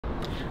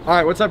All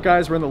right, what's up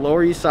guys? We're on the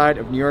Lower East Side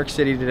of New York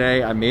City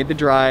today. I made the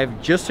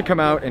drive just to come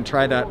out and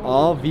try that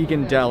all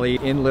vegan deli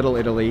in Little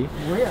Italy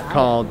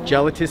called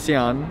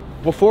Galioto.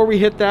 Before we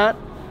hit that,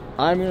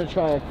 I'm gonna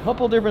try a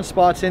couple different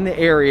spots in the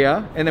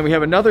area, and then we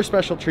have another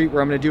special treat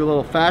where I'm gonna do a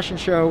little fashion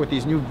show with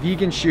these new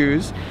vegan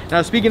shoes.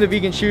 Now, speaking of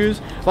vegan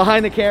shoes,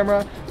 behind the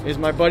camera is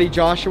my buddy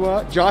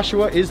Joshua.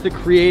 Joshua is the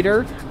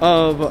creator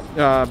of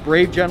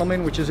Brave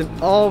Gentleman, which is an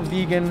all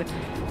vegan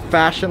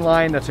fashion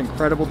line that's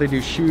incredible. They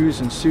do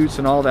shoes and suits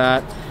and all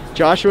that.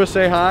 Joshua,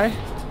 say hi.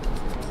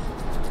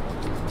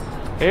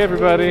 Hey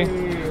everybody.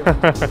 Hey.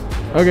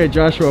 Okay,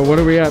 Joshua, what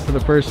are we at for the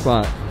first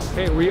spot?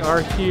 Hey, we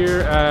are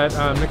here at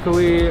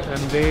Mikuli,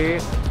 and they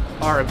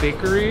are a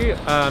bakery,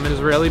 an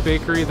Israeli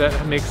bakery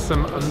that makes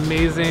some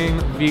amazing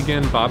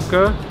vegan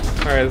babka.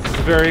 All right, this is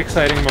a very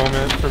exciting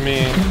moment for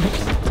me.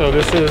 So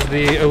this is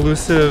the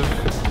elusive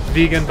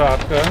vegan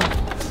babka.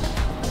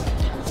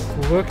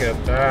 Look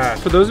at that.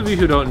 For those of you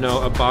who don't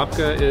know, a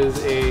babka is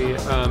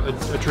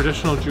a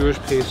traditional Jewish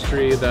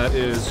pastry that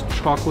is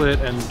chocolate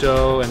and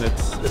dough, and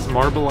it's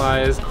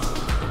marbleized.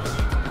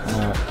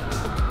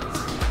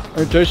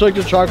 It tastes like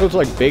the chocolate's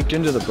like baked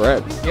into the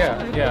bread.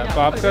 Yeah.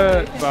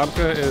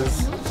 Babka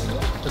is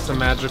just a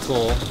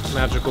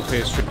magical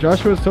pastry.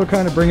 Joshua's still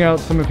kind of bring out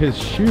some of his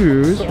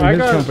shoes from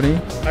his company.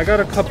 I got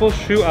a couple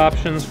shoe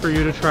options for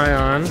you to try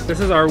on.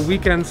 This is our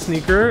weekend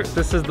sneaker.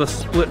 This is the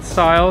split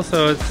style,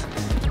 so it's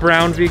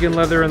brown vegan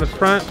leather in the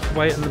front,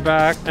 white in the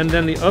back. And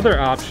then the other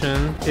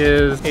option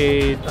is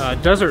a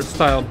desert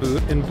style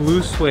boot in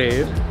blue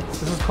suede.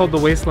 This is called the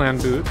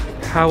Wasteland boot.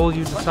 How will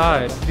you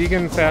decide?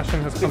 Vegan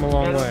fashion has come a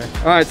long way.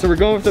 All right, so we're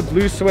going with the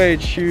blue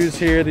suede shoes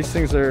here. These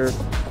things are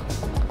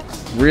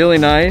really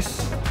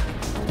nice.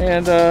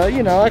 And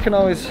you know, I can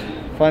always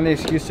find the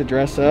excuse to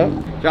dress up.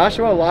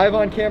 Joshua, live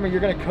on camera,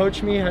 you're gonna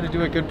coach me how to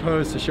do a good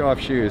pose to show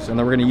off shoes, and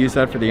then we're gonna use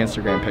that for the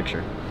Instagram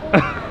picture.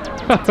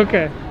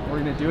 Okay. We're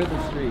gonna do it in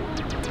the street.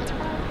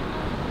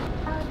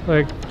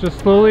 Like, just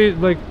slowly,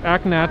 like,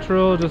 act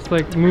natural, just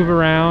like move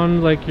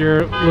around like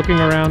you're looking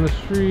around the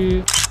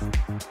street.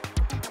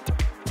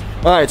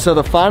 All right, so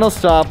the final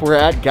stop, we're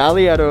at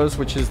Galioto's,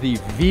 which is the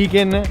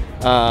vegan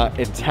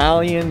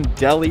Italian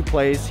deli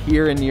place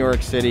here in New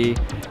York City.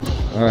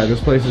 All right, this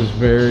place is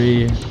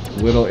very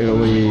Little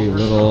Italy,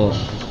 little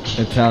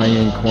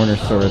Italian corner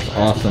store. It's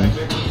awesome.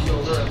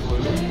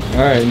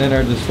 All right, and then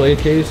our display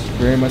case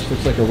very much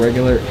looks like a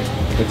regular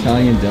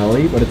Italian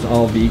deli, but it's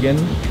all vegan.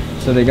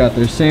 So they got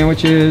their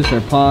sandwiches,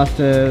 their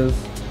pastas,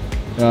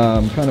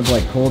 kind of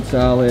like cold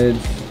salads,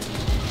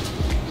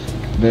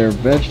 their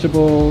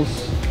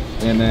vegetables,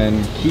 and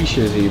then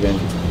quiches even.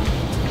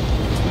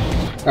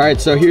 All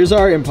right, so here's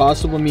our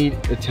Impossible Meat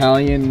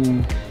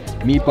Italian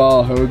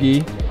meatball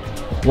hoagie.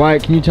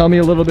 Wyatt, can you tell me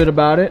a little bit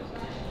about it?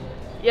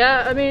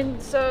 Yeah, I mean,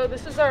 so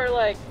this is our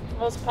like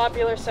most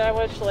popular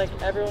sandwich, like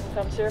everyone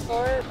comes here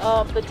for it.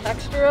 The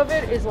texture of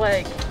it is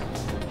like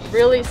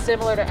really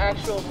similar to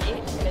actual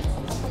meat, and it's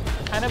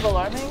kind of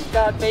alarming.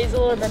 Got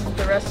basil, and then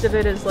the rest of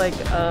it is like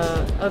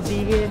a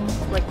vegan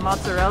like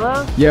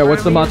mozzarella. Yeah,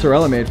 what's the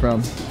mozzarella made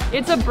from?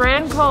 It's a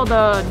brand called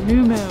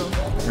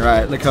Numu. All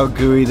right, look how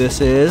gooey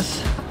this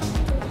is.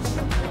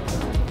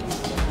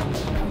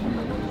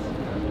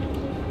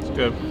 It's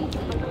good.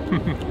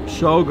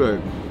 So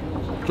good.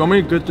 So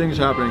many good things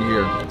happening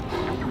here.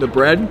 The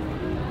bread,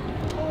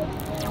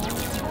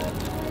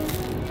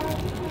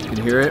 you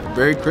can hear it,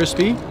 very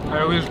crispy.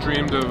 I always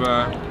dreamed of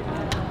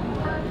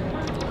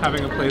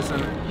having a place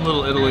in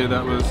Little Italy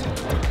that was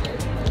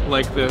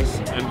like this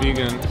and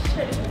vegan.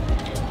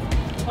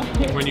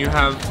 When you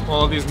have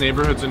all of these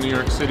neighborhoods in New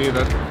York City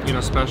that, you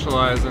know,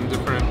 specialize in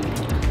different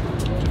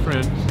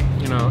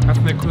you know,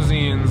 ethnic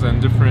cuisines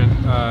and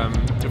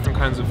different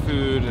kinds of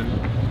food, and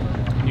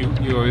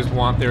you always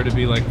want there to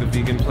be like the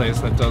vegan place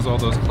that does all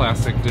those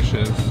classic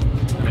dishes.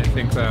 And I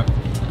think that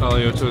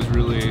Galioto's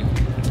really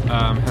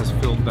has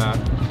filled that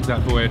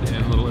void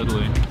in Little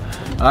Italy.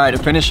 All right, to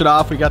finish it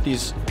off, we got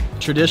these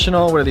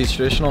traditional, what are these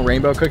traditional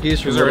rainbow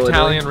cookies from These are Little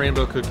Italian Italy?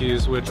 rainbow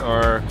cookies, which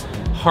are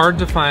hard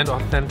to find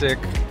authentic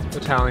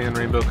Italian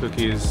rainbow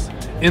cookies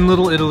in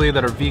Little Italy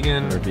that are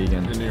vegan,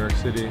 in New York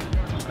City.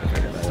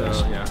 So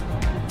yeah.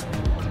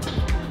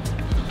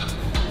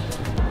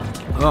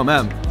 Oh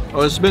man,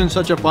 well, it's been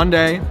such a fun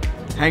day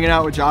hanging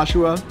out with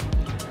Joshua.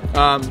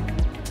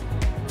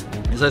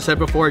 As I said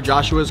before,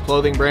 Joshua's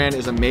clothing brand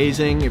is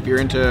amazing if you're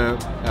into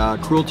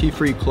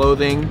cruelty-free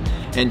clothing.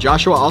 And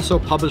Joshua also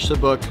published the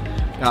book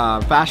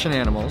Fashion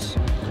Animals.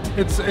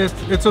 It's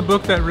a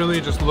book that really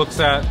just looks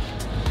at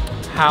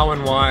how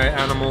and why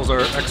animals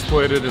are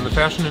exploited in the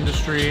fashion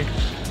industry,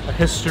 a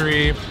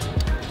history,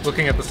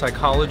 looking at the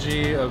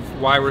psychology of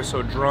why we're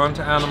so drawn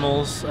to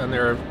animals and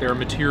their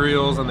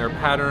materials and their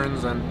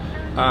patterns, and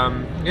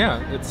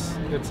yeah, it's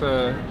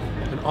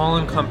an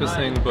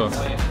all-encompassing book.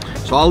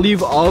 So I'll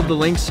leave all of the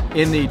links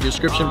in the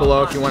description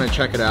below if you want to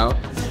check it out.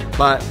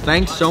 But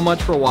thanks so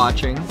much for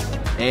watching,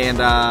 and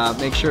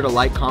make sure to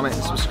like, comment,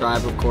 and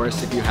subscribe, of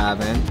course, if you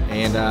haven't,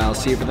 and I'll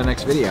see you for the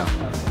next video.